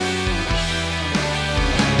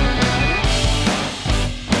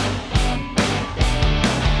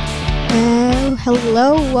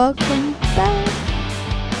Hello, welcome back.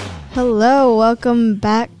 Hello, welcome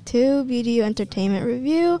back to BDU Entertainment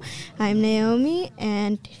Review. I'm Naomi,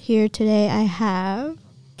 and here today I have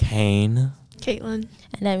Kane, Caitlin,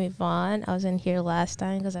 and I'm Yvonne. I was in here last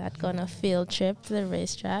time because I had gone on a field trip to the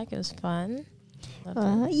racetrack. It was fun.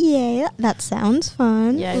 Yeah, that sounds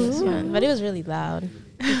fun. Yeah, it was fun, but it was really loud.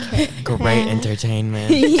 great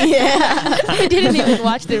entertainment. Yeah. We didn't even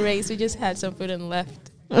watch the race. We just had some food and left.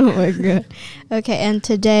 Oh my god. Okay, and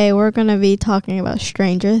today we're gonna be talking about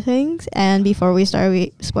Stranger Things. And before we start,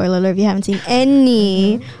 spoiler alert: if you haven't seen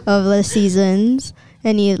any of the seasons,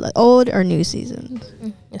 any old or new seasons,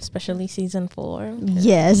 Especially season 4.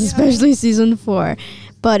 yes, especially season 4.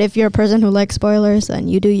 But if you're a person who likes spoilers, then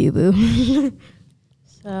you do you, boo.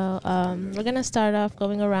 So we're gonna start off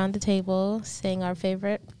going around the table, saying our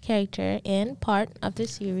favorite character and part of the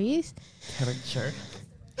series. Character.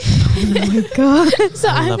 Oh my god. So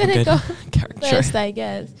I'm gonna go character. first, I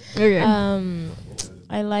guess. Okay.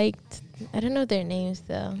 I liked. I don't know their names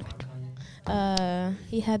though.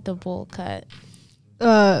 He had the bowl cut.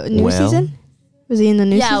 New Will? season? Was he in the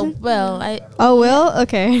new season? Well, Oh, Will?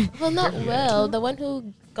 Okay. Well, not Will. The one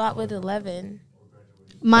who got with 11.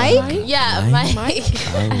 Mike? Yeah, Mike? Mike.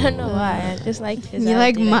 I don't know why. I just liked his You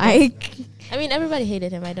like attitude, Mike? I mean, everybody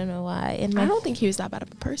hated him. I don't know why. And I don't think he was that bad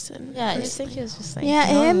of a person. Yeah, I just think he was just like. Yeah,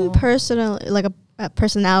 him normal. personally, like a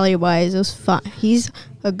personality-wise, it was fun. He's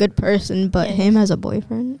a good person, but Yeah, him as a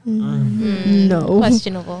boyfriend? Mm, No.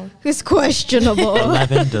 Questionable. It's questionable.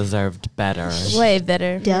 11 deserved better. Way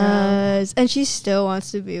better. Does. And she still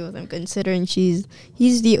wants to be with him, considering he's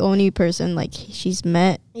the only person, like, she's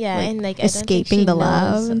met. Yeah, like, and like I don't think escaping she the knows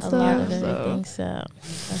lab and a lot stuff. of everything. So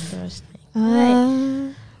that's the worst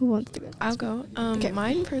thing. Who wants to go? I'll go. Okay.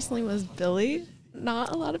 Mine personally was Billy. Not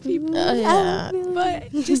a lot of people. Oh, yeah.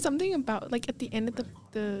 But just something about, like, at the end of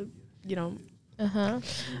the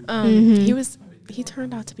Mhm. he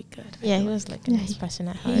turned out to be good. Yeah, he was like a nice person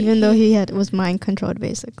at heart. Even though he was mind controlled,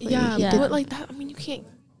 basically. Yeah, He Yeah. did- but like that, I mean, you can't,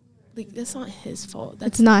 like, that's not his fault.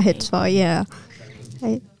 That's it's not the his thing. fault, yeah.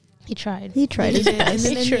 He tried. He tried He his did, and best.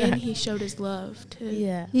 then in the end, Tried. he showed his love too.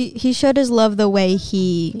 Yeah. He showed his love the way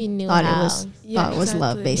he He knew thought how. it was Yeah, thought was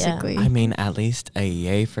love, exactly. basically. I mean, at least a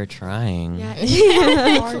yay for trying. Yeah,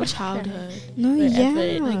 it's our childhood. No, for yeah.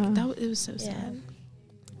 effort, Like it was so Yeah. sad.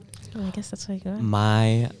 Oh, I guess that's why you go.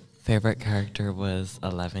 My favorite character was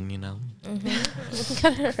 11, you know?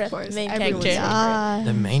 Of course, main everyone's character. Yeah.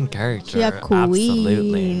 The main character. She a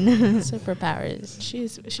queen. Absolutely. Superpowers.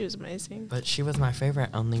 She was amazing. But she was my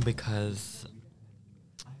favorite only because...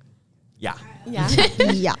 Yeah. Yeah.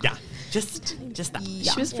 Yeah. Yeah. Just that.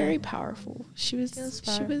 She was Yeah. very powerful. She was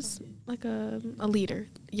powerful. like a leader.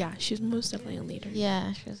 Yeah, she's most definitely a leader.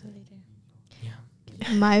 Yeah, she was a leader.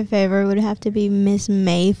 Yeah. My favorite would have to be Miss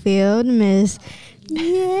Mayfield.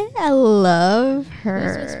 Yeah, I love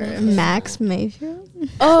Who's Miss her. Mayfield? Max Mayfield.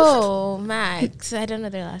 Oh, Max. I don't know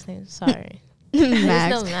their last name. Sorry. There's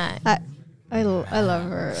Max. no Max. I love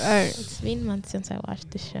her. It's been months since I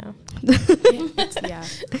watched the show. Yeah.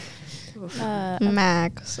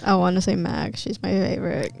 Max. I want to say Max. She's my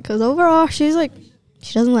favorite because overall, she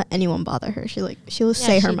doesn't let anyone bother her. She'll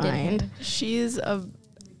say her she did mind. She's a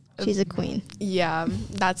She's a queen. yeah.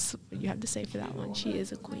 That's what you have to say for that one. She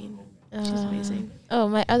is a queen. She's amazing. Oh,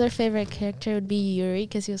 my other favorite character would be Yuri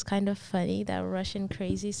because he was kind of funny. That Russian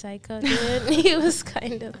crazy psycho dude. He was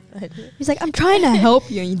kind of funny. He's like, I'm trying to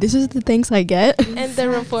help you. And this is the things I get. And the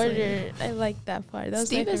reporter, I like that part. That was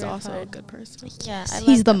Steve my is favorite also a part. good person. Yeah, I He's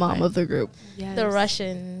like the that mom part. of the group. Yes. The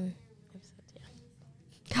Russian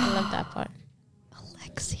episode, yeah. I love that part.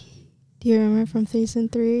 Alexi. Do you remember from season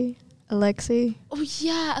 3? Alexi, Oh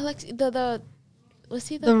yeah, Alex. The was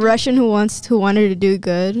he the Russian who wanted to do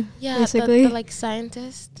good. Yeah, basically. the like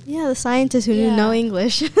scientist. Yeah, the scientist who knew Yeah. no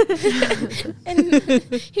English. And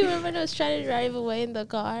he remember was trying to drive away in the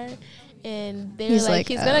car, and they He's were like, like,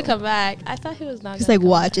 he's gonna oh. come back. I thought he was not. He's gonna like come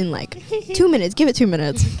watching like 2 minutes. Give it 2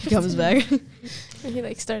 minutes. He comes back. back. And he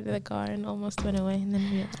like started the car and almost went away, and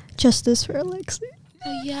then realized, Justice for Alexi.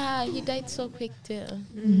 oh yeah, he died so quick too.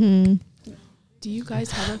 Mm-hmm. Do you guys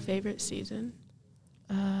have a favorite season?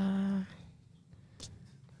 I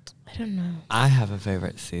don't know. I have a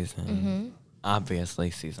favorite season. Mm-hmm.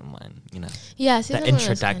 Obviously, season 1, you know. Yeah, season The one was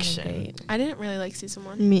kinda introduction. great. I didn't really like season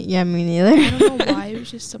 1. Me neither. I don't know why. It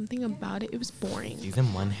was just something about it. It was boring.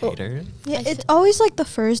 Season 1 haters. Yeah, I it's s- always like the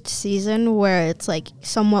first season where it's like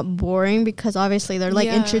somewhat boring because obviously they're like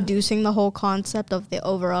Yeah. introducing the whole concept of the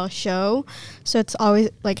overall show. So it's always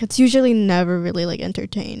like it's usually never really like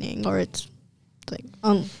entertaining or it's like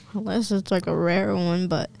unless it's like a rare one,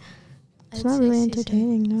 but It's not really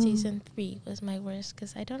entertaining, no. Season 3 was my worst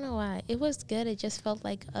because I don't know why. It was good. It just felt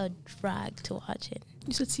like a drag to watch it.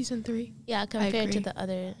 You said season 3. Yeah, compared to agree. the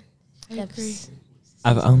other. I agree.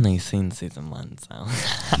 I've only seen season 1, so.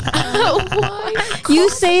 You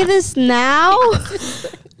say this now?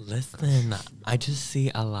 Listen, I just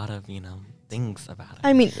see a lot of, things about it.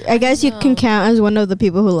 I mean, I guess you can count as one of the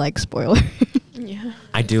people who like spoilers. Yeah.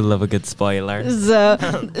 I do love a good spoiler. So,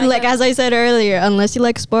 like as I said earlier, unless you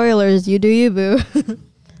like spoilers, you do you, boo.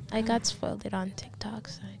 I got spoiled it on TikTok.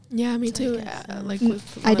 So Yeah, me So I too. guess, Like um,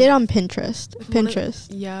 with I did on Pinterest. with one of- Pinterest.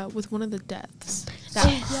 yeah, with one of the deaths that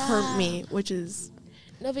hurt me, which is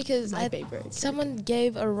no, because my favorite. someone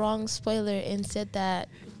gave a wrong spoiler and said that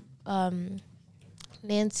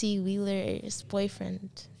Nancy Wheeler's boyfriend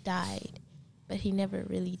died, but he never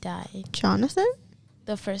really died. Jonathan?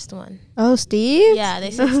 The first one. Oh, Steve? Yeah, they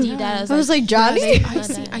said Steve died. I was like, Johnny?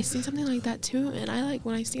 I seen something like that too, and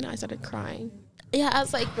when I seen it, I started crying. Yeah, I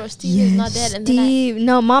was like, bro, Steve is not dead. And Steve.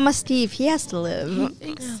 No, Mama Steve. He has to live.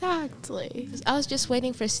 Exactly. I was just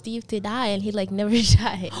waiting for Steve to die, and he like never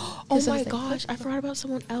died. Oh 'Cause I my was like, gosh, I forgot about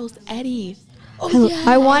someone else, Eddie.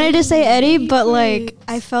 I wanted to say Eddie, but like Favorites.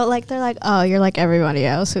 I felt like they're like, oh, you're like everybody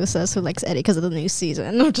else who says who likes Eddie because of the new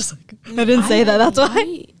season. I'm just like, I didn't say that. That's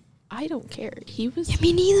why. I don't care. He was. Yeah,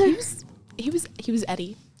 me neither. He was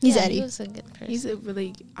Eddie. He's yeah, Eddie. He was a good person. He's a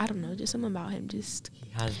really, I don't know, just something about him. Just He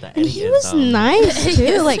has the And he was nice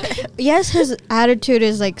too. Like, yes, his attitude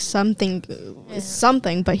is like something,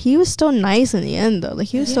 but he was still nice in the end though. Like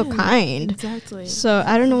he was still Yeah, kind. exactly. So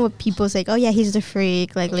I don't know what people say. Oh yeah, he's the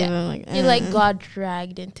freak. Like leave Yeah. him. Like He like got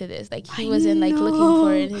dragged into this. Like he I wasn't like looking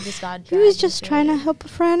for it. know. He just got He dragged. was just into trying to it. help a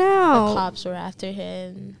friend The out. cops were after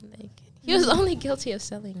him. Like he was only guilty of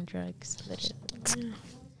selling drugs. Literally.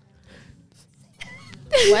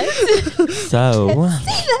 What? So,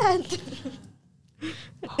 See that?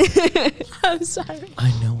 I'm sorry.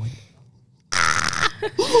 I know it.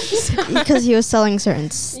 Because he was selling certain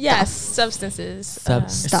stuff. Yes, substances. Stuff.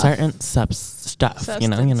 Certain stuff. You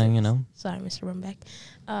know. Sorry, Mr. Rumbeck.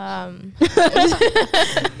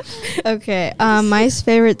 Okay. My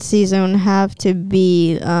favorite season would have to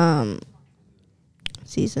be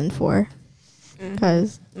season 4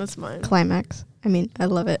 because That's mine. climax. I mean, I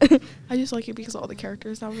love it. I just like it because all the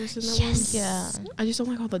characters that was in that Yes. one. Yeah. I just don't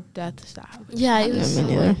like all the death stuff. Yeah, it was Yeah, so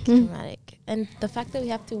me neither. like, dramatic. And the fact that we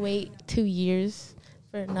have to wait 2 years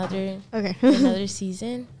for another Okay.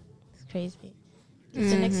 season, it's crazy. 'Cause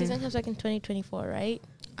the next season comes like in 2024, right?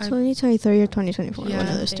 2023 or 2024. Yeah. One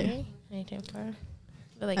of those two. 2024.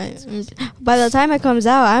 But like, By the time it comes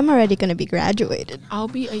out, I'm already gonna be graduated. I'll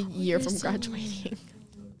be a year from so graduating.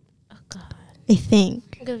 oh god, I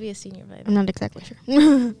think. I'm gonna be a senior by I'm then. not exactly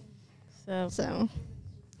sure. So So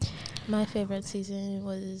my favorite season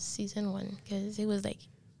was season 1 because it was like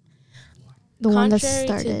the one that contrary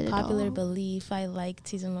started to it popular all. belief. I liked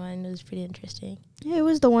season 1. It was pretty interesting. Yeah, it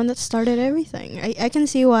was the one that started everything. I can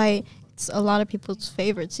see why it's a lot of people's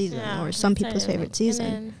favorite season, Yeah, or some it's people's started favorite like- season.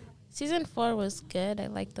 And then season 4 was good. I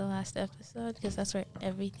liked the last episode because that's where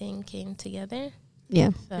everything came together.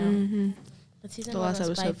 Yeah. So, Mm-hmm. but season The 1 last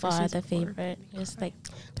was by episode for far season the 4. favorite. It was like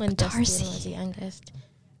when guitar Dustin was the scene. youngest.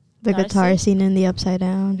 The Darcy? guitar scene in the Upside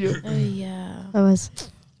Down. Oh yeah, That was.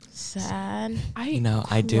 sad.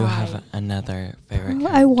 I do have another favorite character.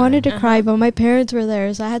 I wanted to cry, but my parents were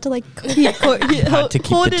there, so I had to like Had to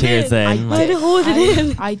keep the tears in. I had to hold it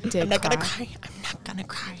in. I did. I'm not gonna cry. cry. I'm not gonna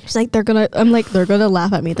cry. It's like they're gonna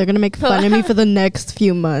laugh at me. They're gonna make fun of me for the next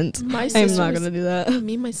few months. My I'm sister not was- gonna do that.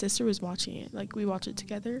 Me and my sister was watching it. Like we watched it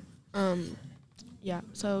together. Yeah.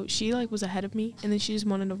 So she like was ahead of me, and then she just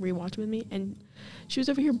wanted to rewatch with me, and she was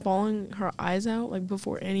over here bawling her eyes out like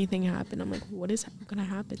before anything happened. I'm like, what is gonna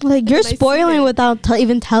happen? Like And you're then I seen spoiling it. without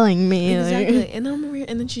even telling me. like- Exactly. And then I'm over here,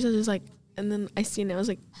 and then she's just like, and then I seen it. I was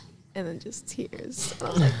like, and then just tears. And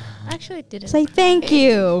I was like, I actually didn't. Say thank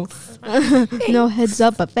you. No heads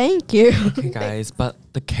up, but thank you. Okay, guys, but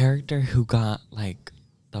the character who got like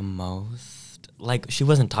the most, like she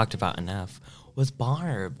wasn't talked about enough, was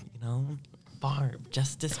Barb. Barb,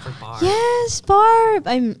 justice for Barb. Yes, Barb.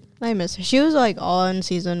 I miss her. She was like all in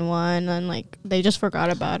season 1, and like they just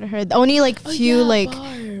forgot about her. The only like few like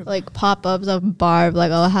pop ups of Barb,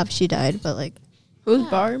 like have she died? But like who's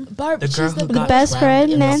Barb? Barb, The girl she's who the got best trapped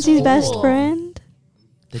friend, in the Nancy's best hole. friend.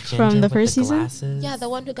 The From ginger the with first season? glasses. Yeah, the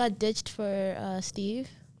one who got ditched for Steve.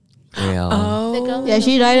 Real. Oh. girl Yeah,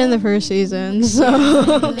 she died in the first season.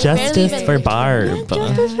 So Justice for Barb.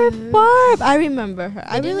 justice for Barb. I remember her.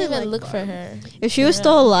 I I didn't really even like look Barb. for her. If she was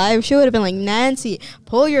still alive, she would have been like, Nancy,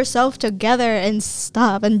 pull yourself together and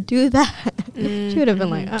stop and do that. She would have been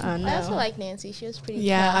like, no. I also like Nancy. She was pretty.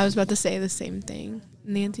 Yeah, tough. I was about to say the same thing.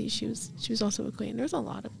 Nancy, she was also a queen. There was a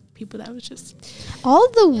lot of people that was just All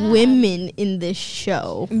the Yeah. women in this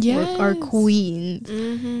show are Yes. queens.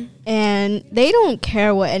 mm-hmm. And they don't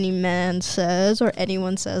care what any man says or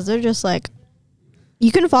anyone says. They're just like,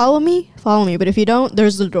 you can follow me. But if you don't,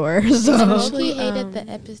 there's the door. So Especially, Loki hated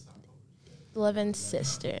the episode 11's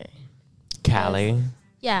sister. Callie.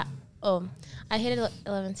 Yeah. Oh, I hated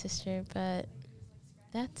 11's sister, but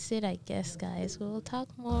that's it, I guess, guys. We'll talk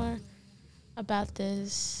more about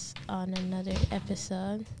this on another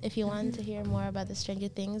episode. If you want to hear more about the Stranger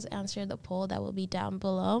Things, answer the poll that will be down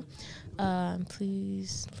below.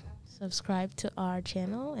 Please subscribe to our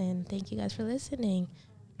channel, and thank you guys for listening.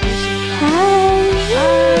 Hi.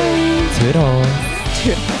 Toodles.